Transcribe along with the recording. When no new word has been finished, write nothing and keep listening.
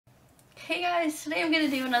Hey guys, today I'm going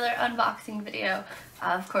to do another unboxing video,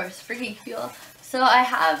 of course, for Geek Fuel. So I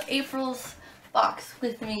have April's box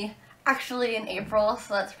with me, actually in April,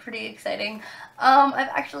 so that's pretty exciting. I've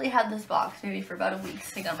actually had this box maybe for about a week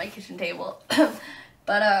sitting on my kitchen table.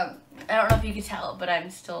 But I don't know if you could tell, but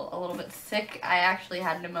I'm still a little bit sick. I actually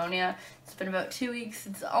had pneumonia. It's been about 2 weeks.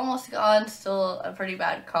 It's almost gone, still a pretty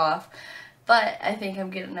bad cough. But I think I'm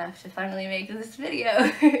good enough to finally make this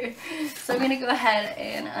video. So I'm going to go ahead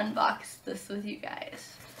and unbox this with you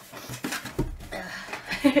guys.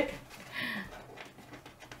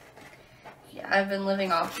 Yeah, I've been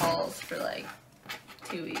living off halls for like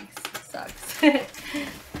 2 weeks. It sucks.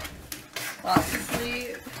 Lots of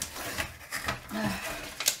sleep.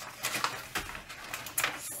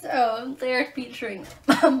 So they're featuring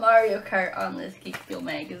Mario Kart on this Geek Fuel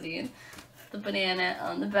magazine. The banana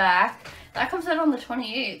on the back. That comes out on the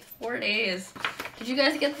 28th, 4 days. Did you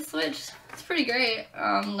guys get the Switch? It's pretty great.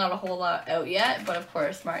 Not a whole lot out yet, but of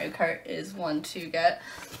course Mario Kart is one to get.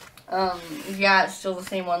 Yeah, it's still the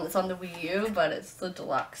same one that's on the Wii U, but it's the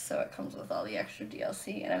deluxe, so it comes with all the extra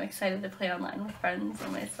DLC, and I'm excited to play online with friends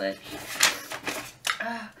on my Switch.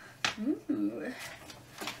 Ooh.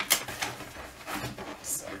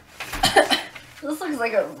 This looks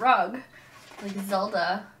like a rug, like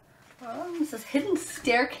Zelda. It says hidden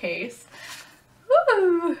staircase.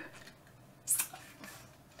 Woo!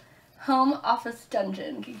 Home office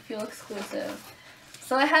dungeon, Geek Fuel exclusive.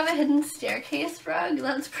 So I have a hidden staircase rug.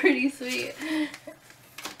 That's pretty sweet.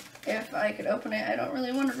 If I could open it, I don't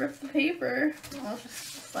really want to rip the paper. I'll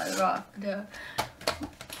just slide it off. Duh.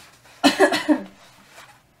 I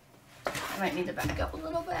might need to back up a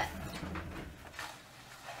little bit.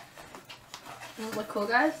 Does it look cool,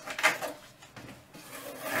 guys?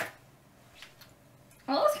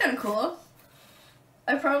 Well, that's kind of cool.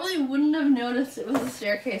 I probably wouldn't have noticed it was a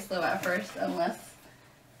staircase though at first unless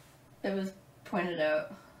it was pointed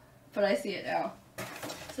out. But I see it now.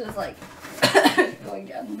 So it's like going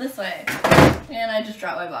down this way. And I just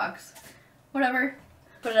dropped my box. Whatever.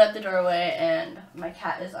 Put it at the doorway and my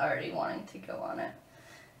cat is already wanting to go on it.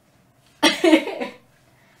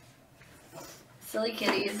 Silly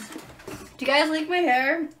kitties. Do you guys like my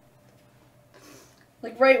hair?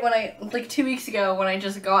 Like right when like 2 weeks ago when I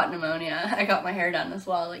just got pneumonia, I got my hair done as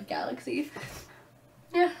well, like Galaxy.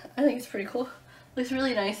 Yeah, I think it's pretty cool. Looks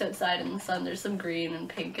really nice outside in the sun. There's some green and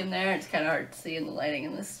pink in there. It's kind of hard to see in the lighting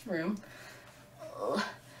in this room. But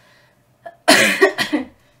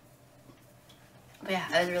yeah,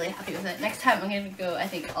 I was really happy with it. Next time I'm going to go, I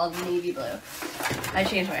think, all navy blue. I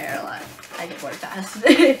change my hair a lot. I get bored fast.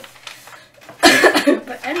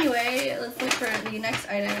 But anyway, let's look for the next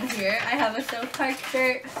item in here. I have a South Park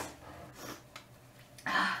shirt.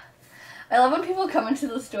 I love when people come into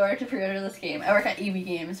the store to pre-order this game. I work at EB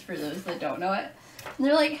Games, for those that don't know it. And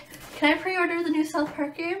they're like, can I pre-order the new South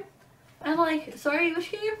Park game? I'm like, sorry,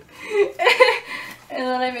 which game? And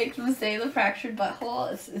then I make them say the fractured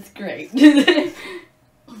butthole. It's great.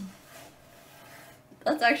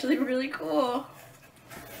 That's actually really cool.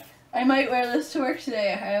 I might wear this to work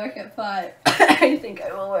today. I work at 5. I think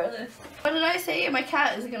I will wear this. What did I say? My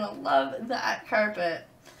cat is gonna love that carpet.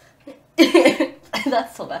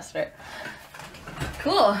 That's Sylvester.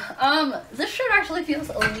 Cool. This shirt actually feels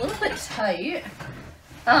a little bit tight.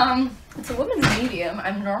 It's a women's medium.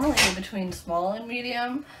 I'm normally in between small and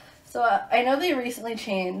medium. So I know they recently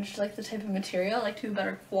changed like the type of material, like to a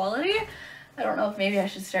better quality. I don't know if maybe I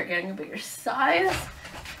should start getting a bigger size.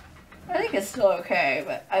 I think it's still okay,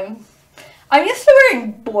 but I'm used to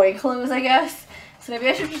wearing boy clothes, I guess. So maybe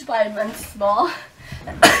I should just buy a men's small.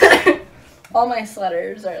 All my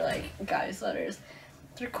sweaters are like guy sweaters.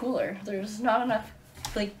 They're cooler. There's not enough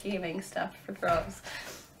like gaming stuff for girls.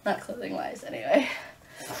 Not clothing wise, anyway.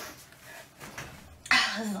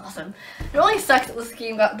 This is awesome. It only sucks that this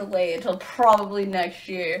game got delayed until probably next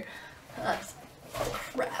year. That's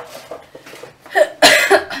crap.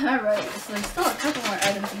 Alright, so there's still a couple more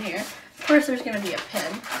items in here. Of course there's gonna be a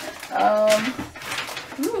pin.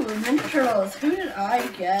 Ooh, Ninja Turtles. Who did I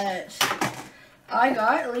get? I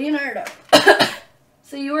got Leonardo.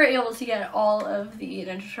 So you were able to get all of the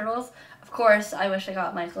Ninja Turtles. Of course, I wish I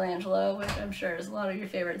got Michelangelo, which I'm sure is a lot of your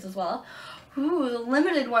favorites as well. Ooh, the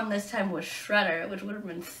limited one this time was Shredder, which would have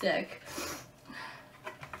been sick.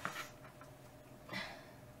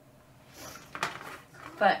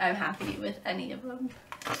 But I'm happy with any of them.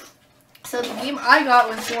 So the game I got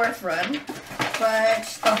was Fourth Run,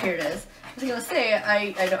 but, oh, here it is. I was gonna say,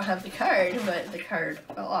 I don't have the card, but the card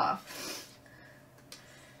fell off.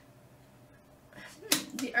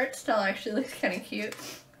 The art style actually looks kind of cute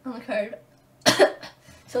on the card.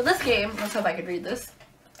 So this game, let's hope I could read this,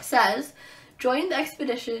 says, Join the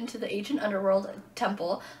expedition to the ancient underworld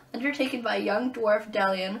temple undertaken by young dwarf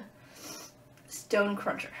Dalian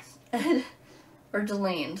Stonecruncher. Or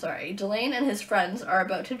Delane, sorry. Delane and his friends are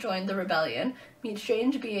about to join the rebellion, meet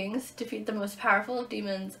strange beings, defeat the most powerful of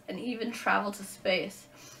demons, and even travel to space.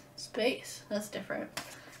 Space? That's different.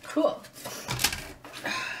 Cool.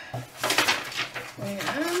 And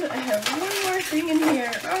I have one more thing in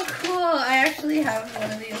here. Oh, cool. I actually have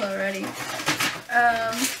one of these already.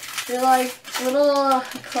 They're like little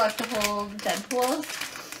collectible Deadpools.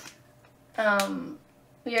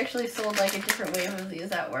 We actually sold like a different wave of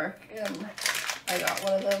these at work, and I got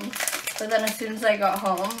one of them. But then as soon as I got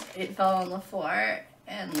home, it fell on the floor,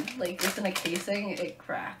 and like it's in a casing, it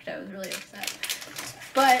cracked. I was really upset.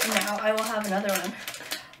 But now I will have another one.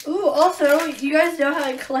 Ooh, also, you guys know how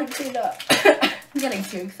I collected, I'm getting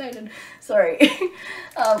too excited. Sorry.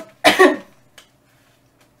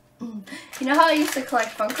 You know how I used to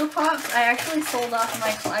collect Funko Pops? I actually sold off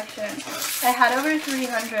my collection. I had over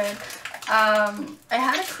 300. I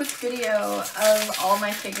had a quick video of all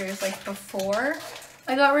my figures like before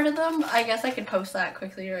I got rid of them. I guess I could post that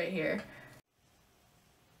quickly right here.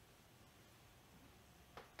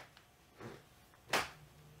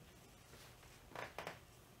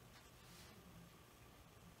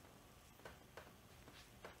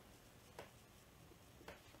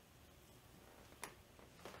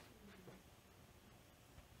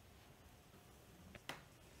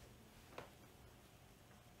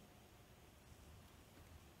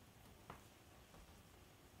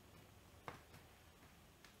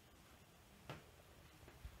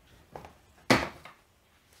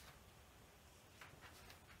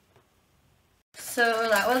 So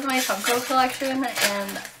that was my Funko collection,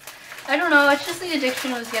 and I don't know, it's just the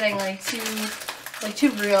addiction was getting like too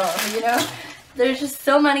real, you know? There's just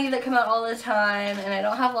so many that come out all the time, and I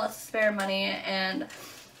don't have lots of spare money, and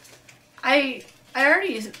I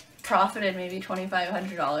already profited maybe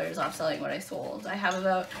 $2,500 off selling what I sold. I have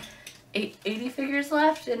about 80 figures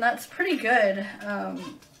left, and that's pretty good,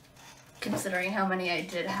 considering how many I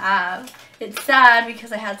did have. It's sad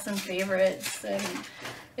because I had some favorites, and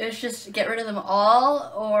it was just get rid of them all,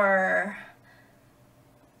 or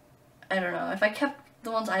I don't know. If I kept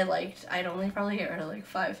the ones I liked, I'd only probably get rid of like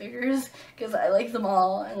 5 figures because I like them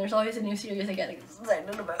all, and there's always a new series I get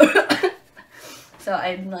excited about. So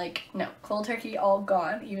I'm like, no, cold turkey, all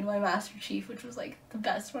gone. Even my Master Chief, which was like the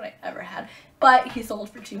best one I ever had, but he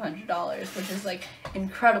sold for $200, which is like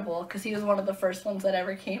incredible because he was one of the first ones that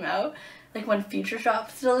ever came out. Like when Future Shop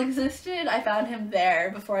still existed, I found him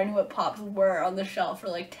there before I knew what Pops were on the shelf for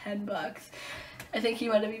like 10 bucks. I think he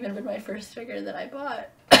might have even been my first figure that I bought.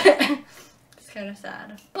 It's kind of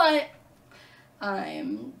sad, but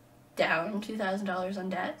I'm down $2,000 on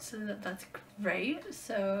debt, so that's great.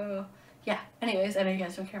 So yeah, anyways, I know you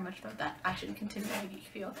guys don't care much about that. I should continue my Geek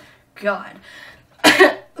Fuel. God.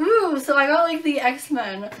 Ooh, so I got like the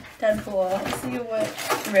X-Men Deadpool. Let's see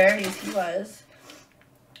what rarities he was.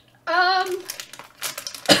 Oh,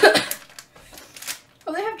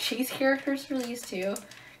 they have chase characters for these too.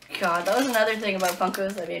 God, that was another thing about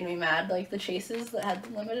Funkos that made me mad. Like the chases that had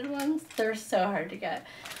the limited ones, they're so hard to get.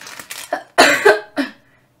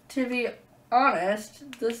 To be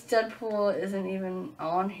honest, this Deadpool isn't even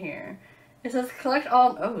on here. It says collect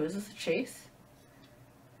all. Oh, is this a chase?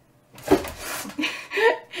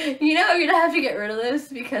 You know, you're gonna have to get rid of this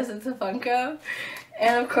because it's a Funko.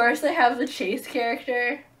 And of course, they have the chase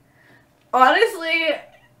character. Honestly,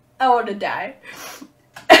 I want to die.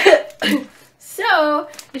 So,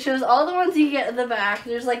 it shows all the ones you get in the back.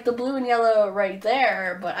 There's like the blue and yellow right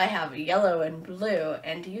there, but I have yellow and blue.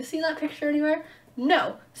 And do you see that picture anywhere?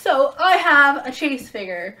 No. So, I have a chase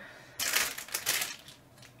figure.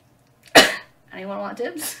 Anyone want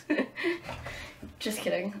dibs? Just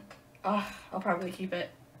kidding. Oh, I'll probably keep it.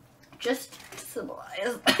 Just to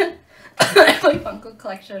symbolize my Funko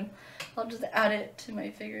collection. I'll just add it to my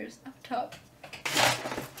figures up top.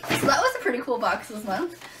 So that was a pretty cool box this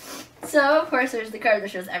month. So, of course, there's the card that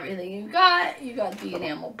shows everything you got. You got the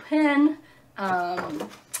enamel pin,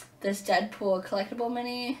 this Deadpool collectible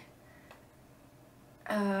mini,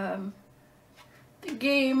 the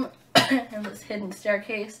game, and this hidden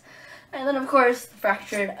staircase, and then, of course, the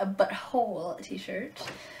fractured butthole t-shirt.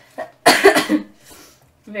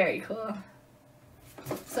 Very cool.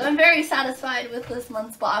 So I'm very satisfied with this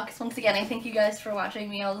month's box. Once again, I thank you guys for watching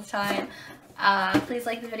me all the time. Please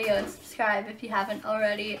like the video and subscribe if you haven't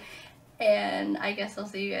already. And I guess I'll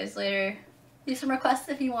see you guys later. Leave some requests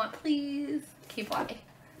if you want, please. Keep watching.